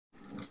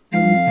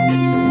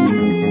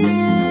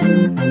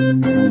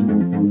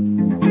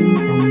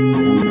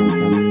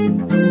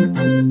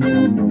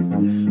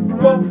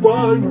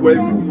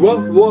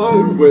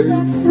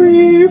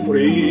free,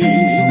 free.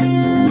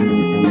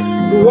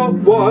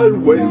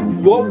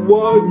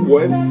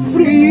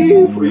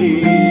 Free,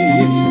 free.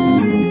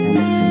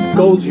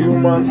 Cause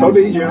human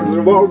salvation,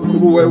 the world's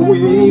cruel, we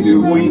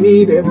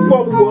need it,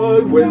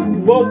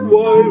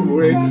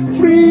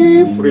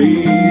 free,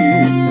 free.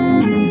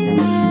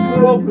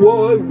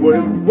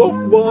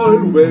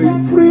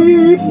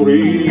 Free,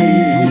 free.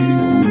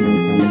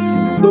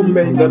 Don't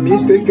make the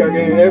mistake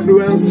again,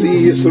 everyone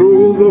sees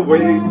through the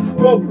way.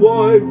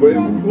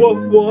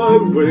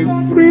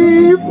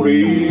 Free,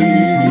 free.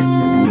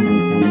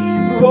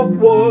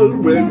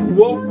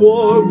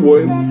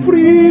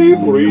 Free,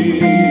 free.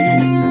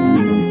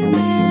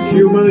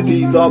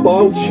 Humanity's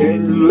about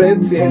change,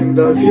 let's end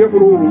the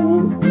fearful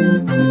rule.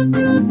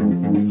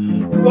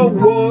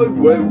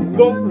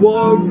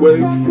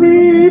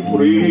 Free,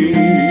 free.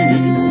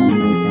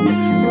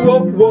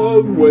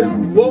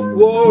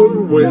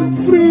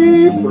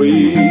 Free,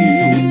 free.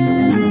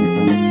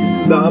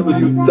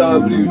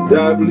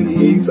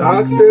 WWW,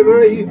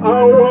 accelerate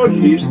our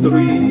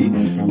history.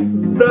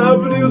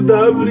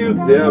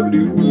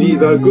 WWW,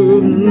 neither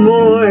good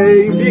nor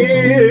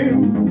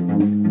evil.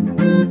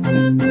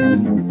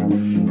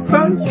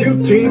 Thank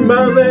you, Team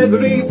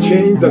Berners-Lee,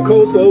 change the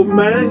course of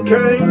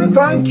mankind.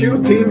 Thank you,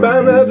 Team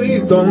Berners-Lee,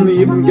 don't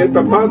even get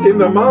the part in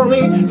the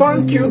money.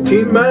 Thank you,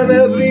 Team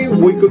Berners-Lee,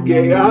 we could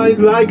get eyes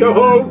like a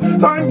hole.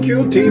 Thank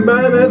you, Team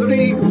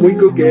Berners-Lee, we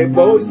could get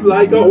voice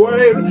like a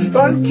whale.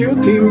 Thank you,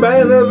 Team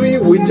Berners-Lee,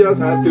 we just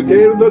have to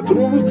tell the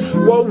truth.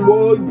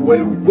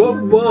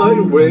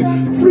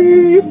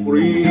 Free,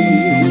 free.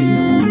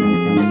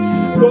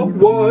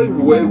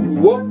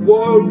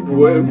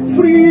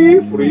 Free,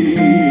 free.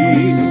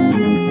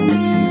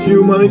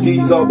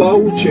 Humanity's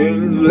about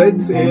change,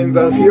 let's end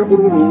the fearful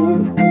rule.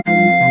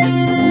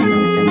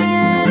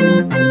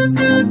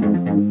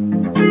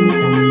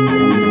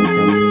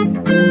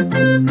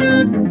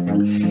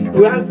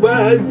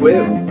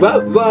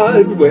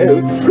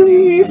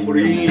 Free,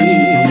 free.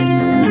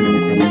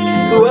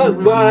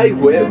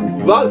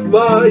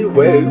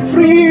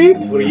 Free,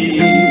 free.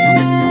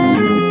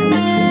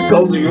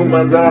 Cause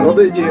humans are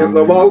the genes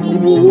of all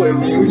cruel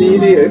and you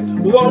need it.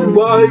 World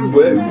Wide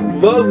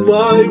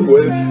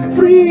Web,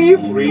 free,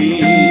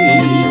 free.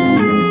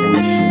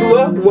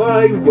 World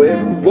Wide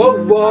Web,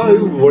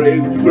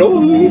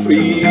 flow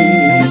free.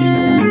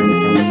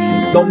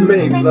 Don't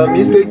make the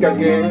mistake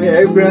again,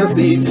 everyone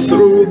sees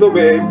through the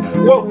web.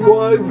 World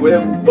Wide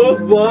Web,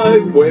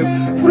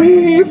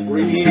 free,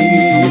 free.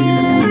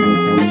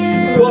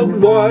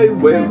 World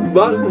Wide Web,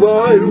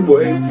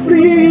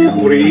 free,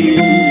 free.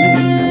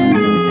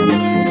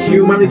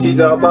 Humanity's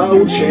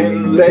about change,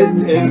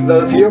 let's end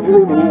the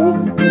fearful rule.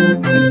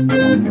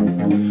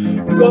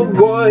 World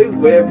Wide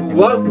Web,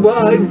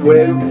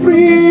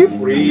 free,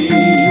 free.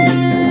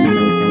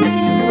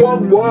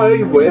 World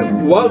Wide Web,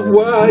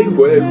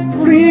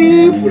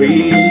 free,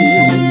 free.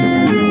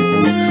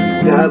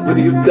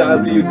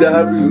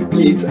 WWW,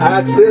 it's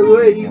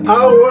accelerate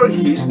our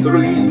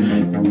history.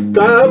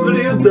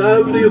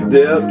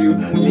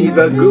 WWW,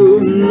 neither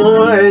good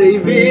nor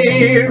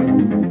evil.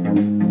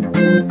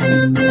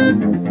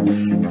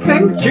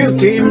 Thank you,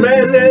 Team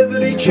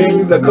Berners-Lee,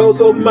 change the course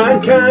of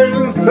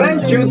mankind.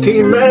 Thank you,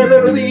 Team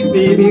Berners-Lee,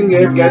 didn't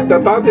get the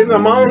part in the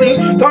money.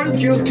 Thank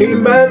you,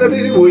 Team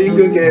Berners-Lee, we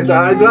could get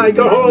eyes like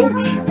a hole.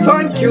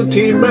 Thank you,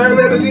 Team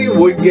Berners-Lee,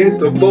 we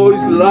get a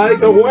voice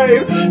like a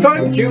whale.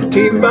 Thank you,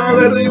 Team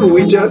Berners-Lee,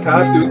 we just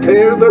have to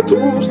tell the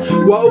truth.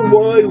 World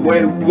Wide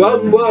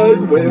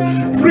Web,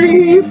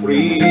 free,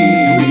 free.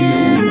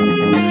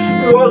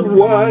 World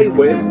Wide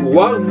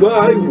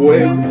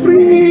Web,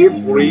 free,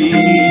 free.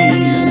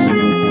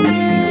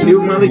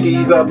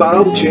 Humanity's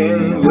about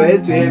change,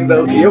 let's end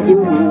the fearful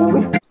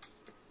rule.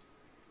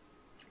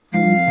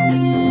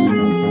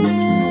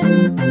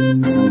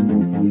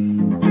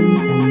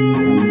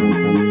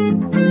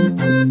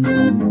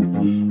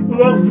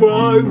 World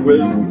Wide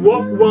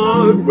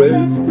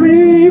Web,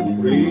 free,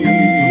 free.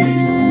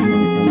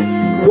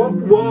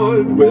 World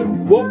Wide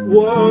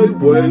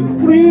Web,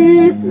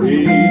 free,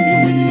 free.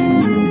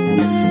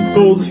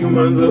 Those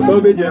humans are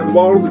savage and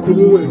world's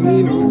cruel and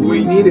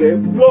we need it.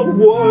 World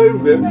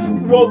Wide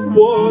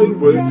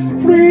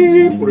Web,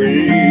 free,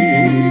 free.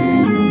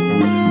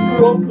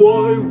 World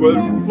Wide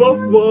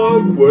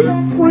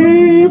Web,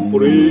 free,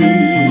 free.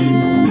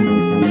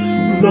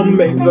 Don't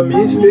make the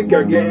mistake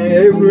again,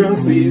 everyone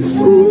sees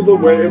through the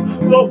web.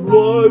 World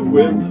Wide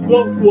Web,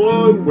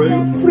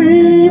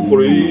 free,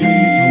 free.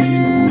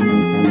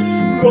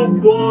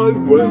 World Wide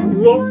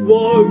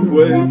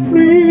Web,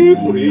 free,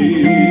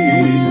 free.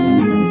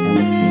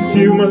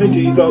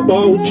 Humanity's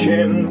about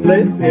change,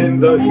 let's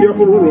end the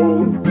fearful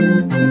rule.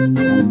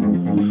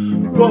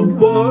 World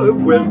Wide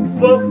Web,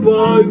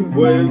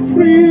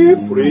 free,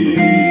 free.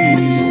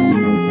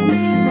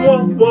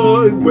 World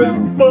Wide Web,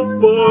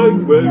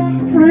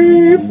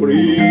 free,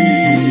 free.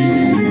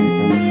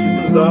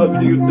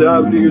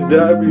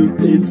 WWW,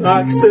 it's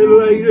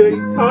accelerating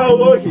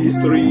our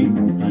history.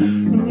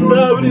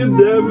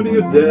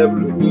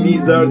 WWW,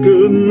 neither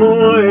good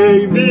nor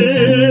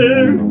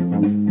evil.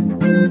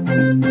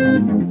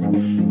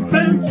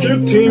 Thank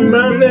you, Team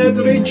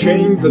Berners-Lee,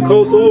 changed the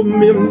course of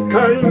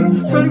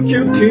mankind. Thank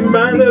you, Team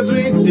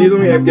Berners-Lee,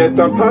 didn't get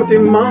the party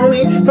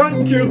money.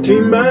 Thank you,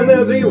 Team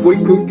Berners-Lee,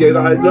 we could get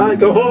eyes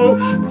like a hole.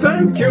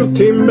 Thank you,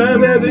 Team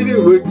Berners-Lee,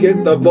 we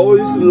get the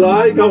voice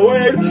like a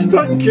whale.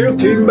 Thank you,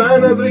 Team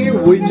Berners-Lee,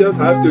 we just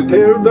have to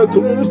tell the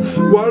truth.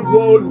 World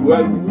wide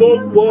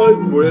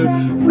web,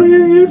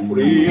 free,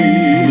 free.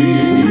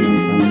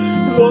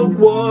 World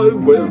wide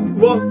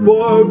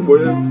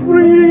web,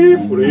 free,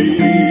 free.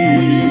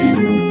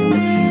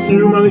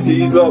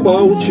 Humanity is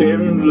about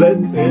change,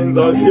 let's end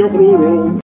the fear rule.